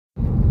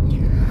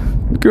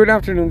Good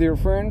afternoon, dear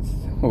friends.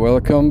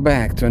 Welcome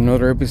back to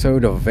another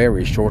episode of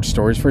Very Short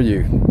Stories for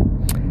You.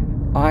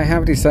 I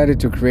have decided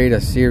to create a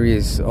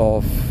series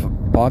of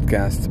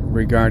podcasts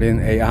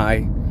regarding AI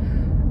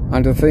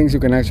and the things you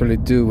can actually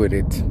do with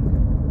it.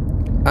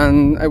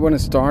 And I want to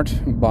start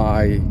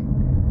by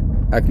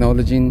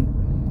acknowledging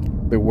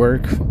the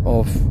work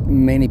of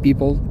many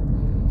people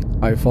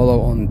I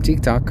follow on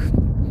TikTok.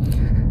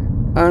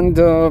 And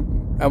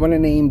I want to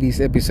name this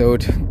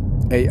episode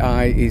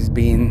AI is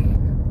being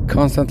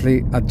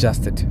constantly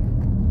adjusted.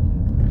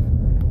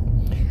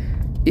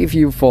 If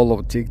you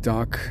follow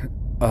TikTok,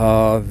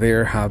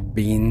 there have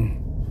been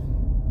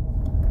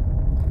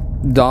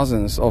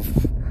dozens of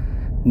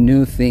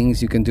new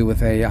things you can do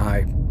with AI.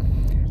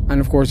 And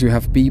of course, you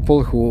have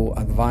people who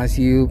advise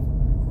you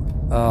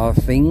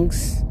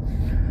things.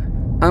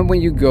 And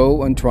when you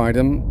go and try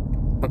them,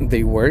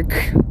 they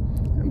work.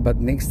 But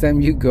next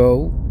time you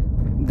go,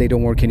 they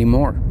don't work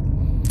anymore.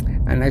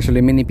 And actually,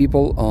 many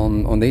people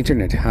on the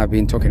internet have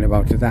been talking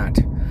about that.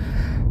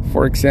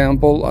 For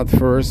example, at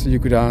first you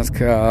could ask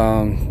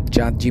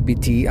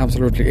ChatGPT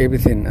absolutely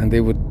everything and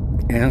they would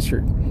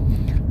answer.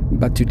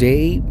 But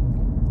today,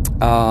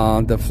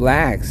 the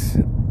flags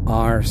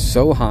are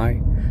so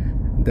high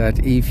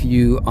that if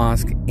you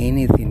ask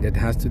anything that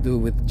has to do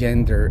with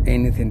gender,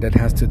 anything that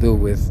has to do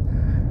with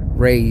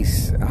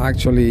race,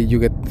 actually you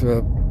get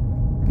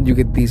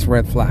this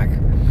red flag.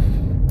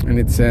 And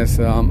it says,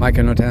 I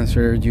cannot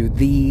answer you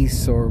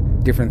these or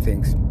different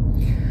things.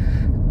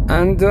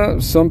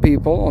 And some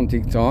people on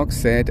TikTok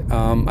said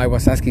I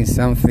was asking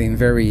something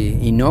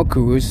very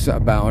innocuous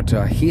about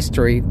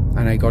history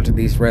and I got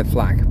this red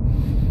flag.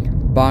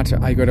 But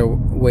I got a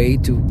way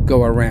to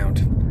go around.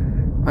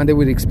 And they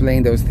would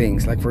explain those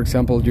things. Like, for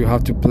example, you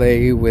have to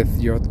play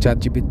with your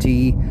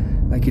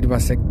ChatGPT like it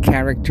was a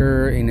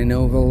character in a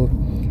novel.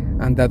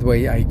 And that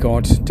way I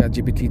got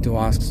ChatGPT to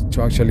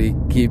actually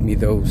give me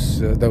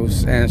those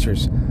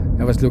answers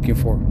I was looking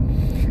for.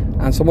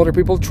 And some other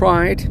people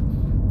tried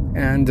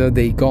and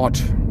they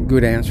got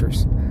good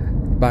answers.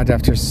 But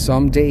after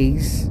some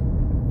days,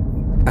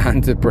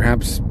 and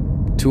perhaps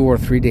 2 or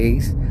 3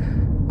 days,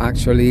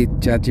 actually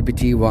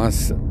ChatGPT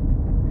was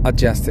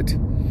adjusted.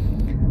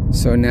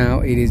 So now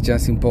it is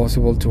just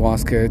impossible to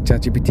ask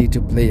ChatGPT to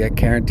play a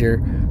character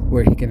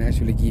where he can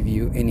actually give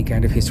you any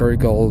kind of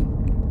historical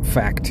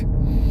fact.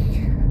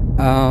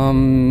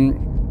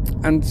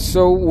 And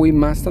so we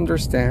must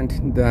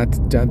understand that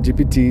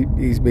ChatGPT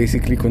is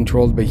basically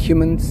controlled by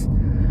humans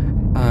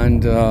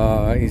and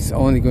is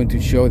only going to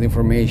show the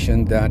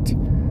information that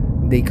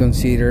they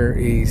consider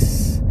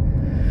is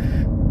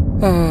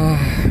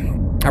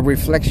a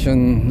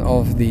reflection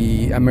of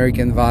the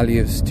American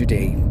values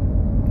today.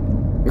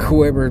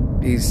 Whoever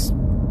is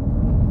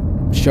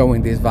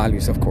showing these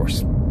values, of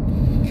course.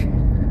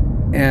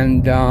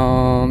 And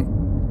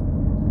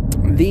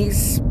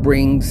this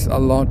brings a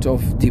lot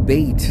of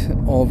debate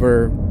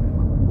over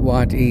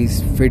what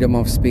is freedom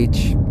of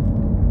speech,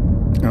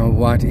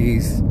 what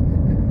is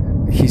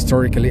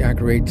historically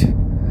accurate.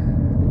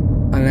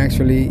 And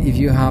actually, if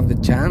you have the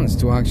chance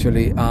to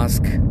actually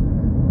ask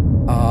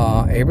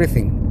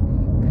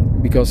everything,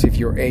 because if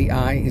your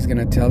AI is going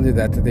to tell you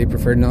that they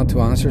prefer not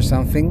to answer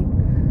something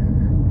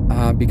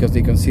because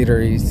they consider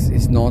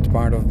it's not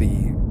part of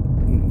the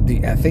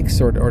ethics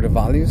or the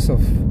values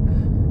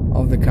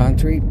of the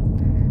country,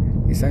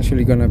 it's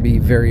actually going to be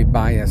very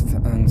biased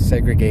and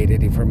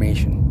segregated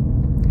information.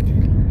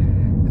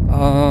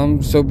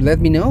 So let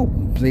me know.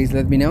 Please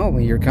let me know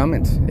in your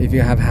comments if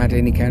you have had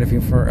any kind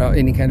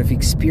of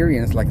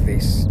experience like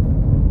this.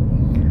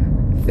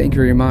 Thank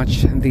you very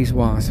much. This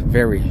was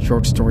Very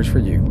Short Stories for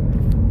You.